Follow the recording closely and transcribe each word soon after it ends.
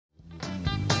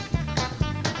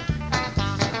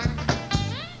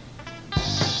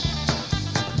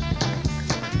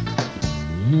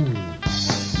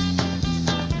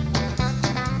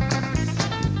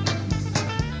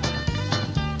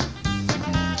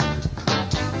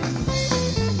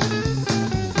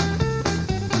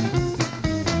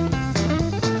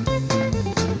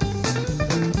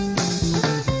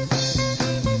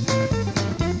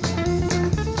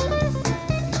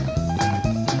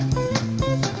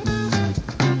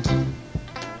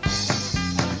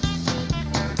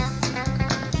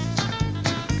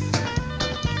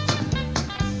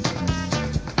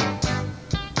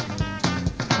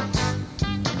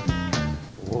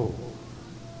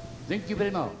very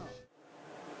much.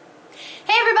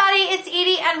 Hey everybody, it's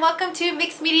Edie and welcome to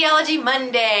Mixed Mediology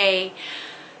Monday.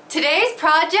 Today's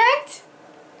project,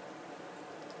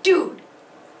 dude,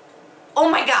 oh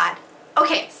my god.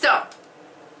 Okay, so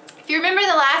if you remember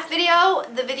the last video,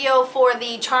 the video for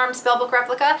the Charm Spellbook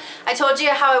replica, I told you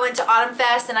how I went to Autumn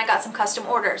Fest and I got some custom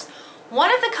orders.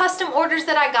 One of the custom orders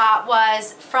that I got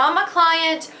was from a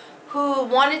client who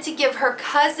wanted to give her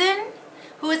cousin,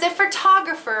 who is a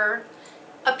photographer,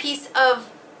 a piece of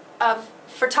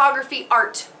photography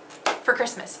art for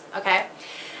Christmas, okay?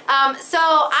 So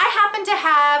I happen to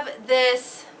have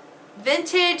this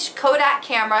vintage Kodak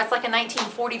camera. It's like a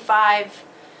 1945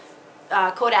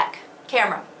 Kodak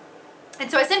camera. And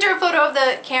so I sent her a photo of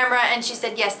the camera and she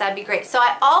said, yes, that'd be great. So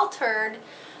I altered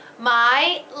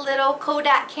my little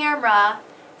Kodak camera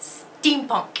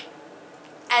steampunk.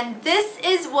 And this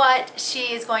is what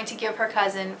she is going to give her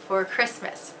cousin for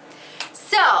Christmas.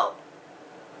 So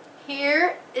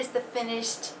here is the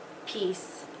finished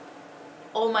piece.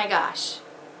 Oh my gosh.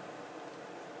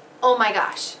 Oh my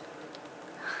gosh.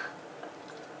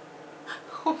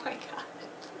 Oh my god.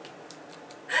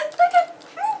 Look at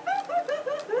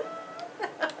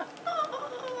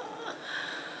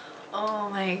oh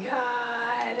my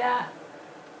god.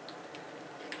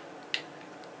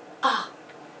 Oh.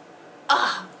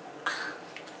 Oh.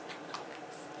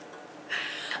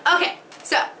 Okay,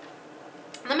 so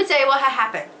let me tell you what had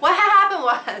happened. What had happened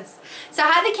was, so I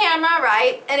had the camera,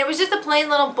 right, and it was just a plain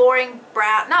little boring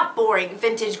brown, not boring,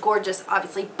 vintage, gorgeous,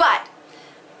 obviously, but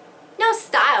no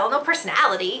style, no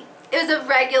personality. It was a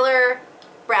regular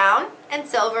brown and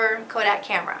silver Kodak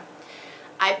camera.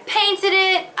 I painted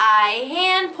it, I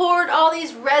hand poured all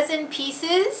these resin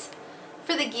pieces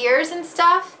for the gears and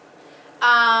stuff.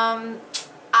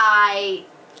 I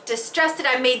distressed it.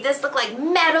 I made this look like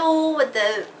metal with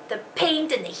the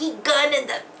paint and the heat gun and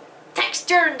the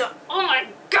texture and the, oh my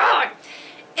god!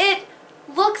 It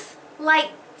looks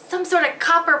like some sort of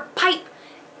copper pipe.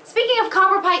 Speaking of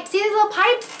copper pipe, see these little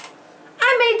pipes?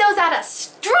 I made those out of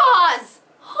straws!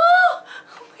 Oh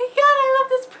my god, I love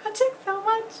this project so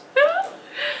much.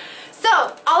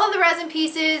 So, all of the resin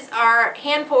pieces are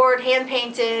hand poured, hand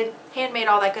painted, handmade,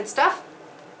 all that good stuff.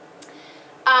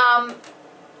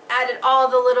 Added all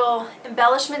the little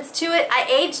embellishments to it. I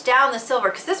aged down the silver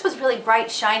because this was really bright,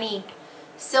 shiny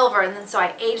silver, and then so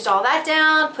I aged all that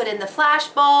down, put in the flash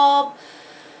bulb,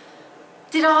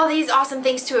 did all these awesome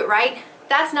things to it, right?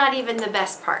 That's not even the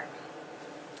best part.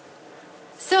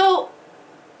 So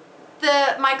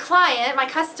my client, my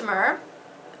customer,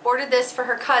 ordered this for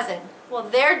her cousin. Well,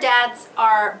 their dads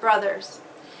are brothers.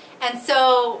 And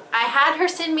so I had her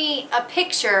send me a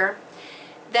picture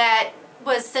that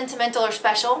was sentimental or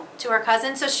special to her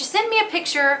cousin. So she sent me a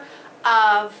picture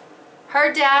of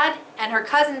her dad and her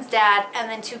cousin's dad and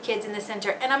then two kids in the center.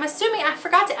 And I'm assuming, I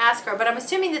forgot to ask her, but I'm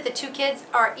assuming that the two kids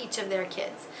are each of their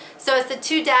kids. So it's the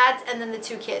two dads and then the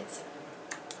two kids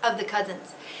of the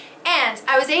cousins. And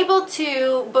I was able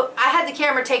to, but I had the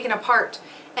camera taken apart.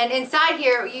 And inside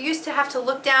here, you used to have to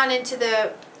look down into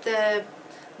the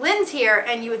lens here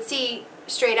and you would see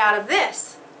straight out of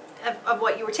this. Of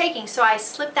what you were taking. So I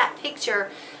slipped that picture,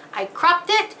 I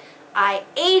cropped it, I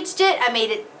aged it, I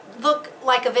made it look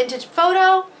like a vintage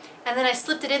photo, and then I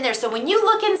slipped it in there. So when you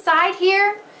look inside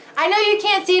here, I know you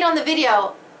can't see it on the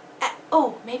video.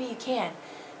 Oh, maybe you can.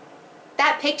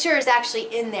 That picture is actually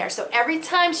in there. So every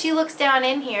time she looks down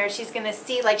in here, she's going to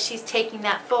see like she's taking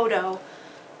that photo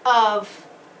of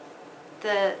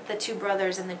the two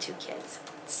brothers and the two kids.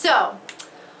 So,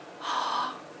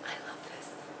 oh, I love this.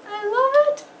 I love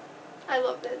it. I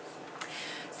love this.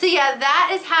 So yeah,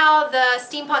 that is how the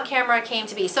Steampunk camera came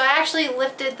to be. So I actually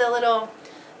lifted the little,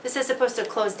 this is supposed to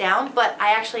close down, but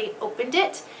I actually opened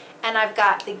it and I've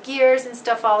got the gears and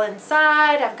stuff all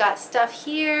inside. I've got stuff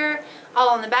here,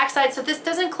 all on the back side. So this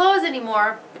doesn't close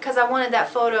anymore because I wanted that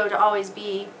photo to always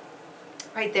be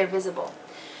right there visible.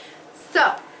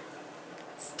 So,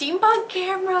 Steampunk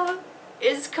camera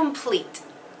is complete.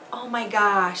 Oh my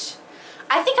gosh.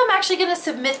 I think I'm actually going to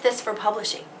submit this for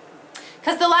publishing.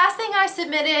 Because the last thing I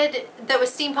submitted that was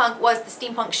steampunk was the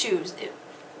steampunk shoes.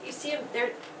 You see them?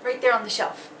 They're right there on the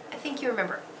shelf. I think you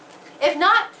remember. If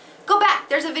not, go back.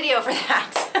 There's a video for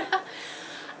that.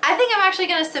 I think I'm actually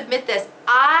going to submit this.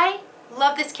 I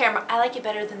love this camera. I like it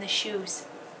better than the shoes.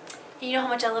 And you know how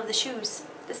much I love the shoes?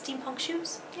 The steampunk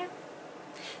shoes. Yeah.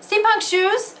 Steampunk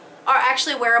shoes are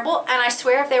actually wearable, and I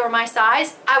swear if they were my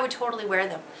size, I would totally wear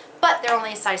them. But they're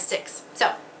only a size 6.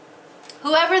 So,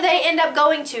 whoever they end up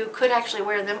going to could actually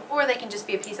wear them, or they can just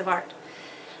be a piece of art.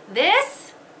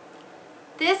 This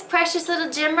precious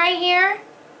little gem right here,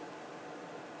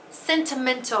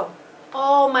 sentimental.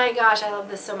 Oh my gosh, I love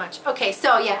this so much. Okay,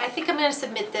 so yeah, I think I'm going to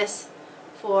submit this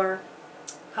for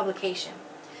publication.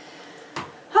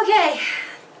 Okay,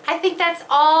 I think that's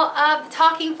all of the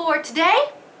talking for today.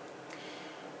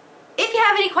 If you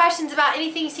have any questions about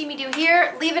anything you see me do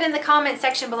here, leave it in the comment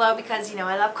section below, because you know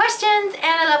I love questions and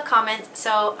I love comments,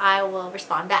 so I will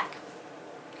respond back.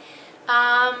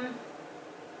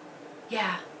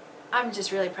 Yeah, I'm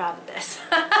just really proud of this.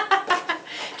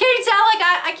 Can you tell? Like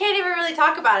I can't even really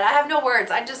talk about it. I have no words.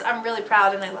 I'm really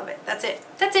proud and I love it. That's it.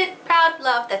 That's it. Proud,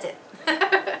 love, that's it.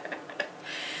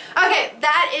 Okay,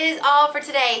 that is all for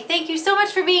today. Thank you so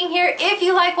much for being here. If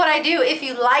you like what I do, if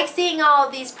you like seeing all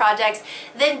of these projects,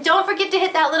 then don't forget to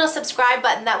hit that little subscribe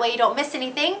button. That way you don't miss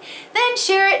anything. Then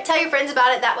share it, tell your friends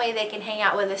about it. That way they can hang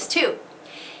out with us too.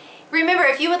 Remember,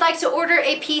 if you would like to order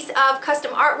a piece of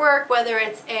custom artwork, whether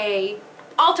it's a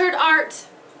altered art,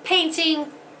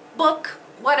 painting, book,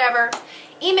 whatever,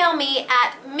 email me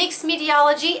at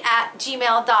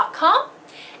mixedmedieology@gmail.com.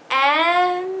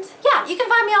 And yeah, you can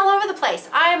find me all over the place.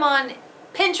 I am on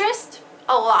Pinterest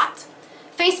a lot,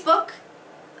 Facebook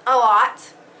a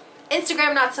lot,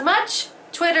 Instagram not so much,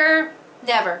 Twitter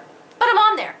never, but I'm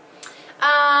on there.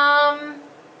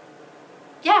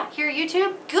 Yeah, here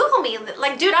YouTube, Google me.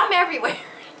 Like, dude, I'm everywhere.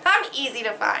 I'm easy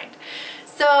to find.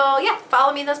 So yeah,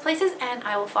 follow me in those places and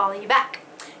I will follow you back.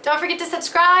 Don't forget to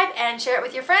subscribe and share it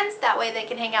with your friends. That way they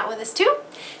can hang out with us too.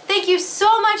 Thank you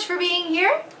so much for being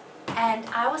here, and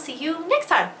I will see you next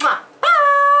time. Bye!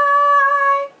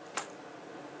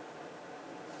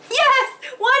 Yes!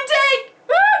 One take!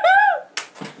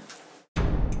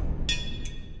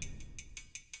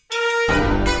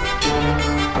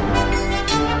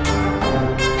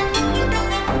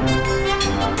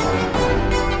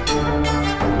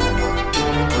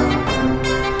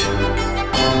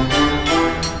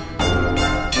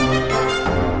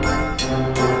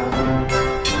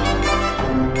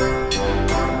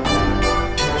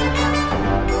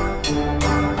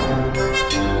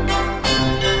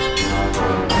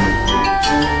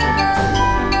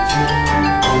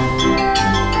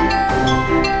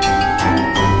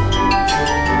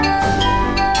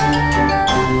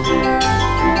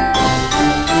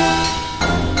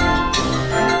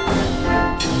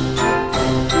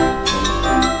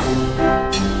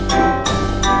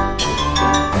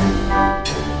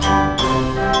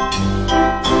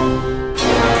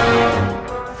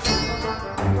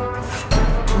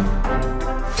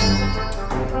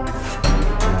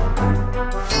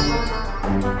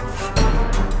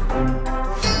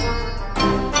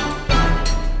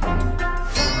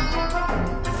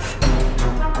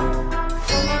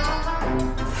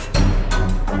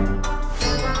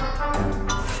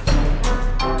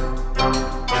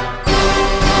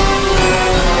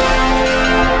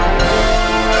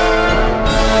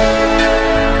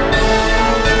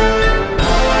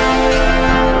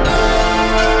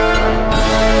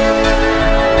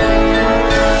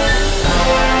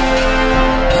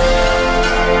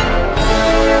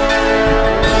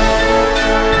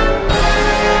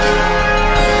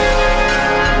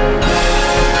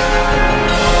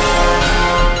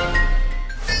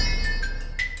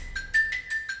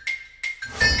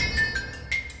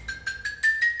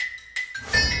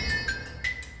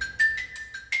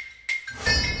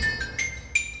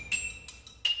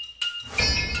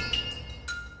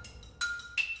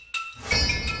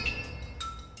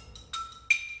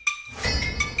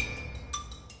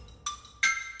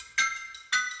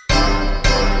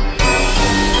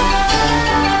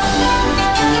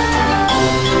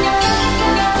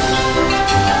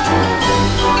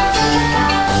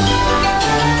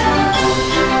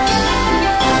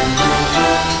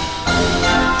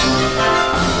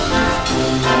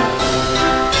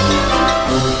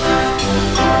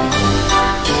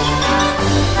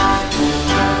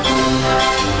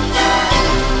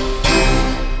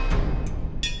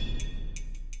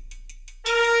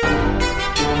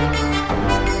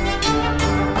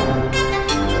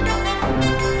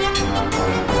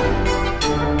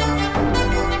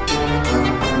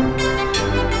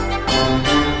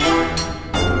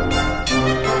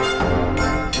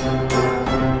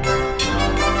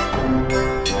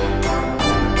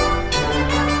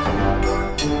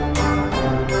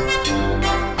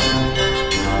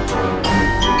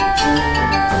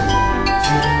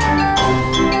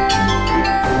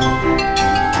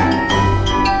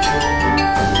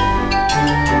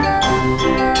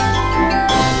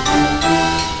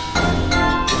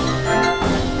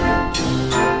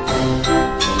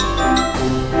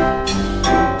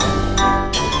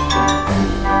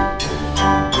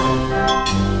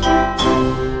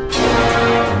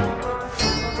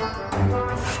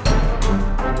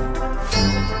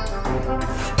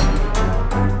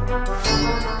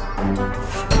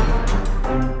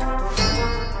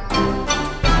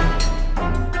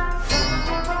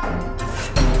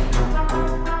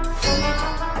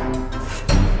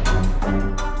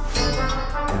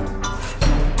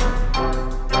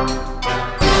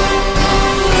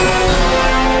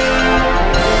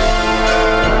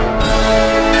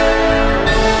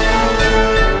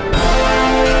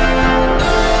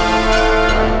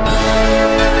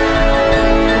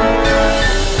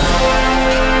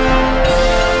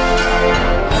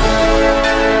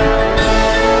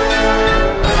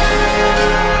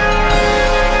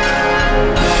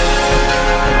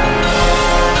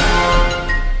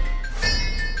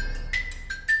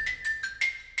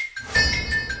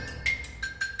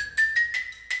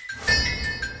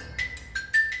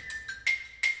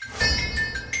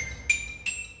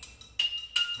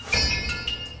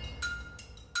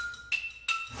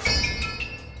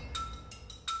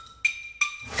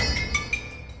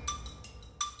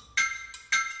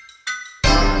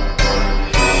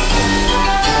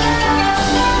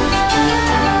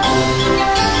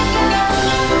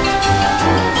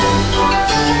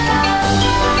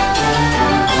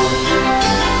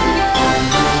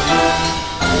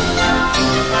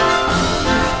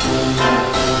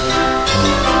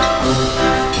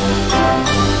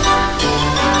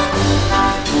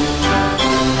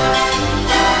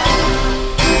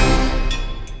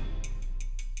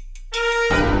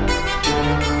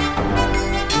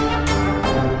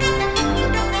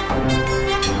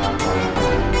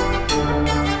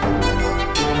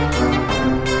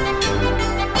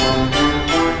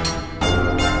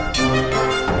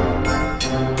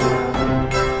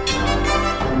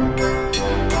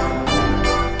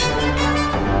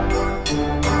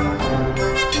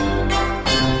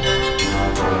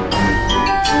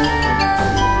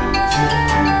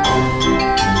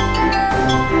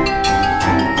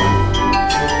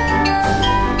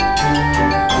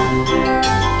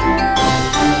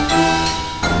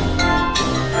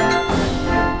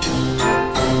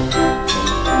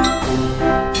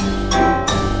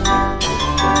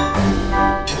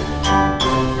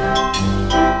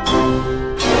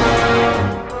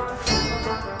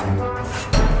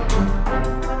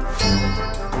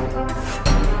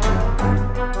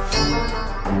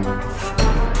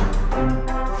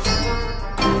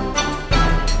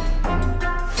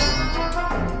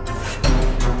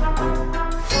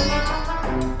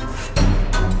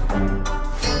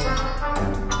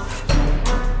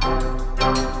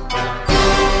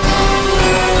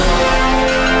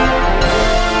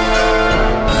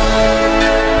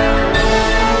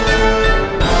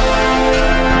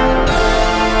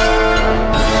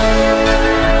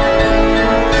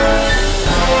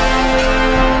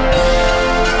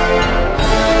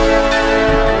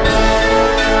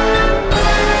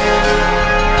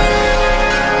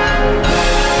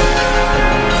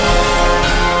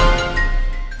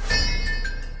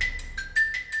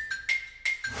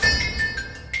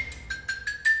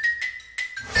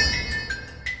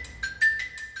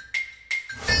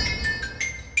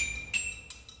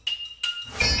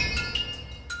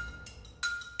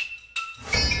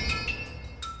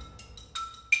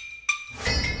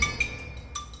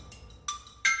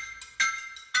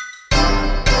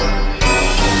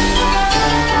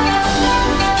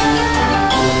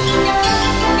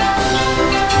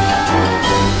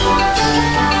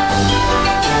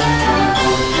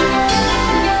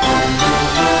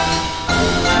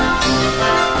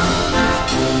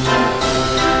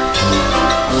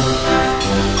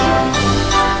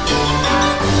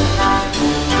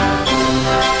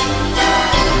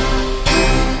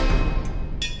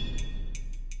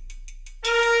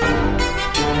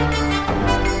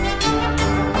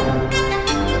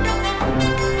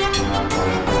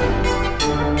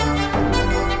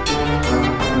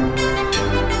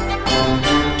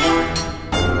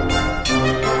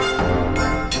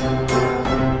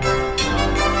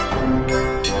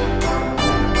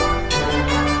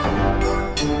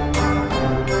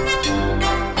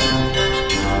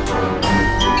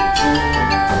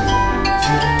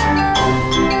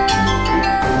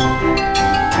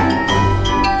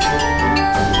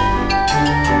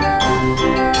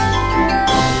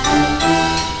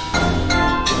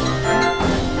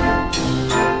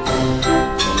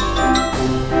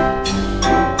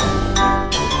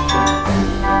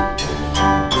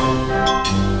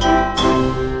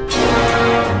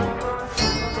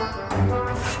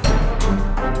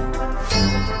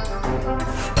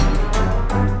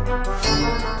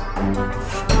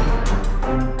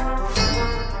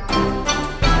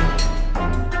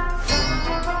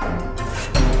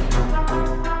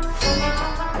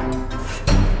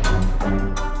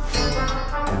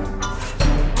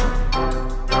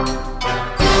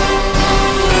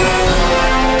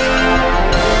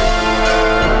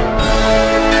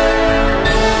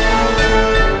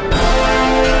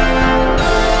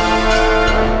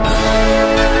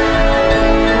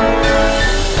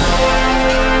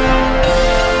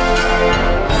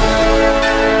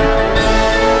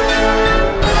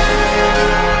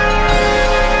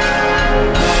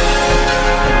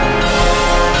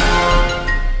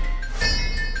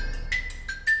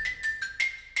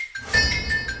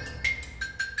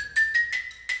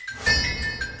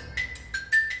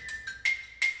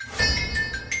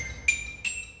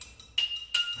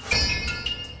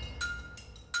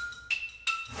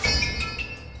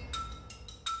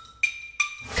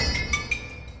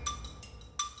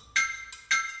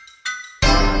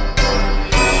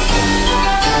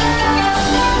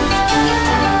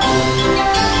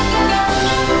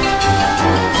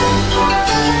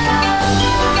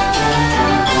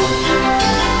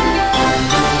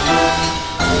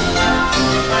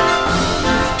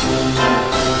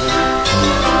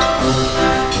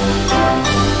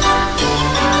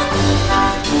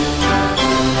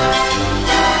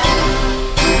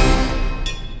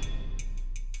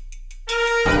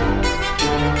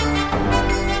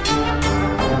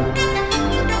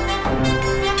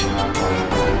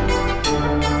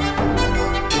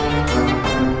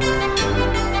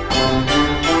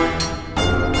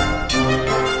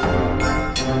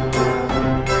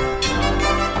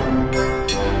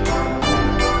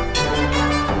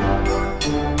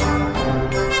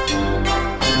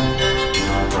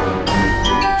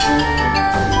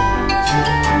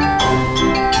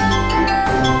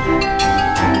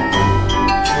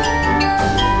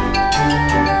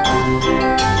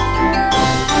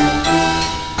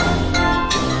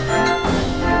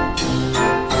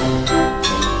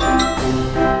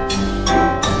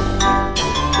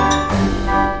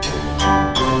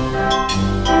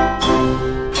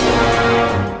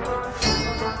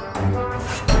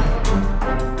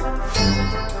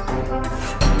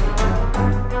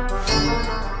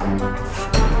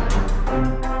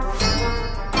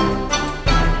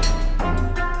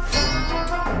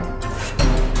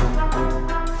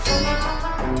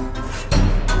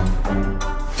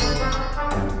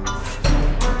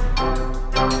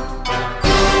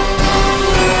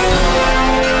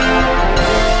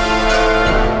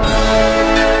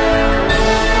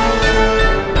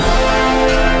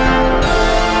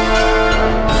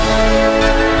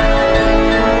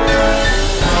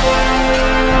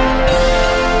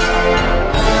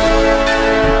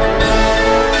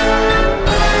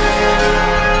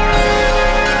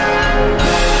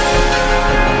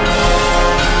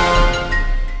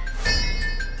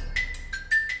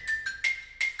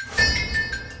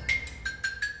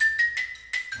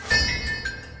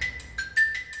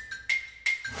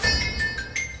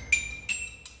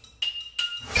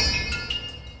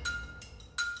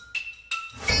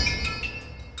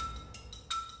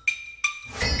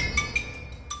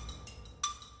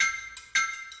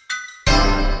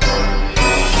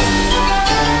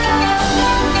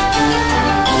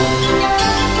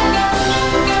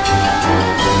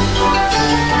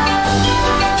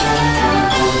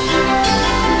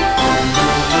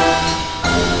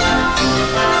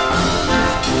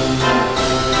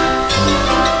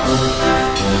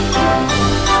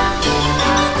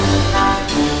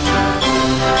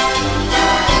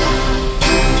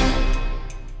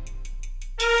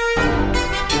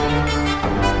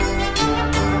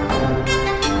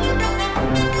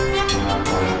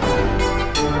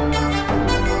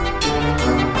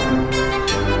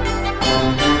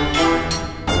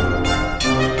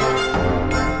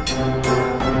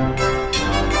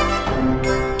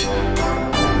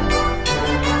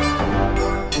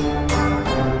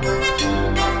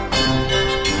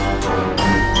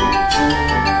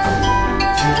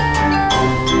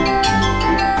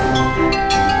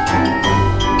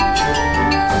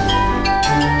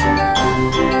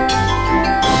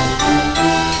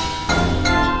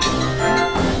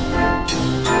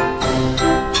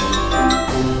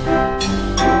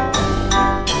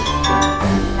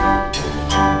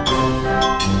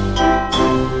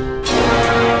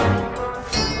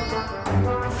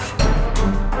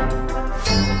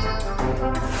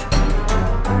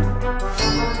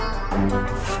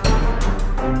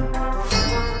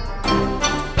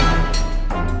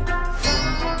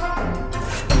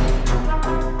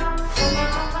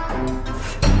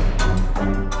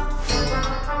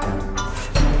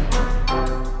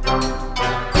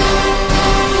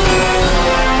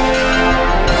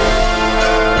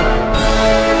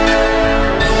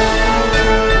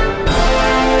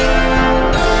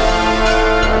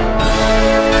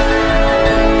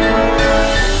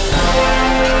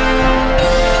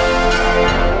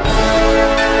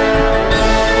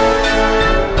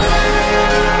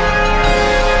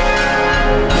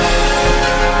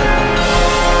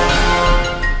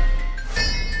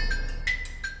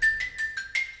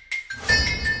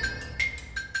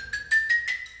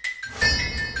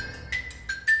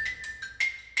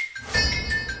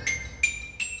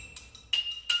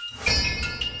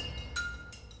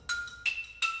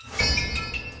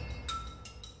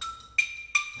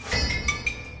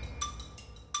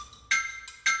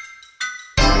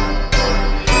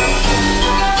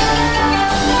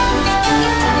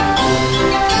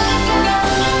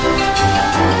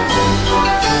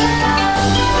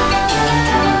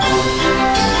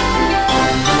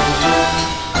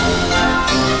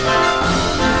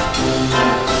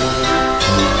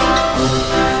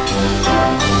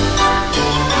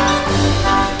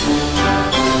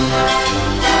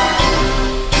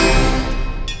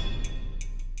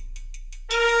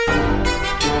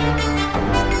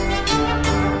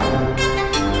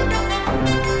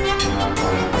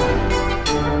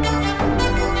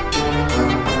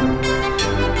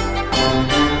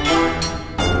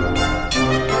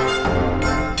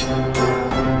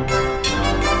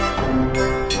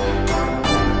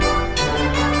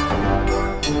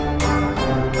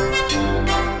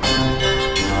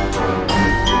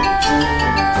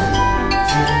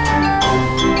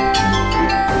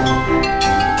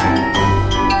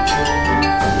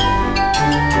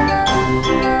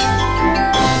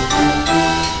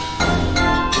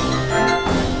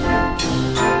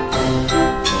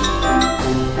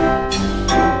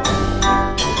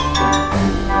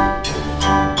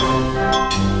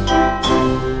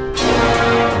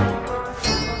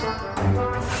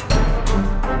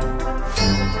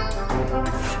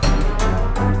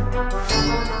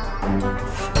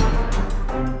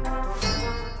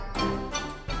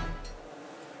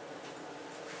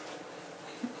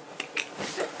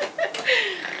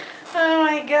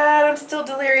 my god, I'm still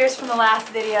delirious from the last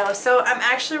video. So I'm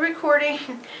actually recording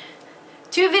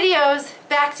 2 videos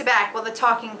back to back. Well, the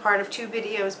talking part of 2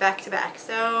 videos back to back.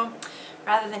 So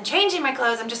rather than changing my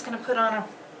clothes, I'm just going to put on a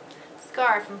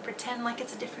scarf and pretend like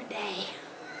it's a different day.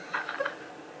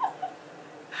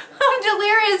 I'm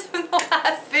delirious from the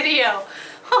last video.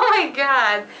 Oh my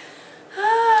god.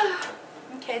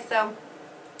 Okay, so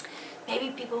maybe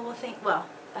people will think, well,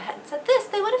 if I hadn't said this,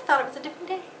 they would have thought it was a different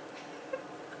day.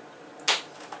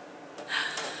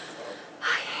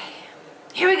 Okay,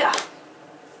 here we go.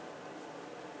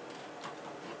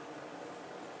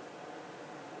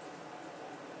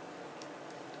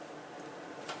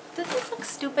 Does this look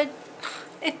stupid?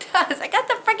 It does. I got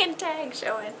the freaking tag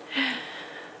showing.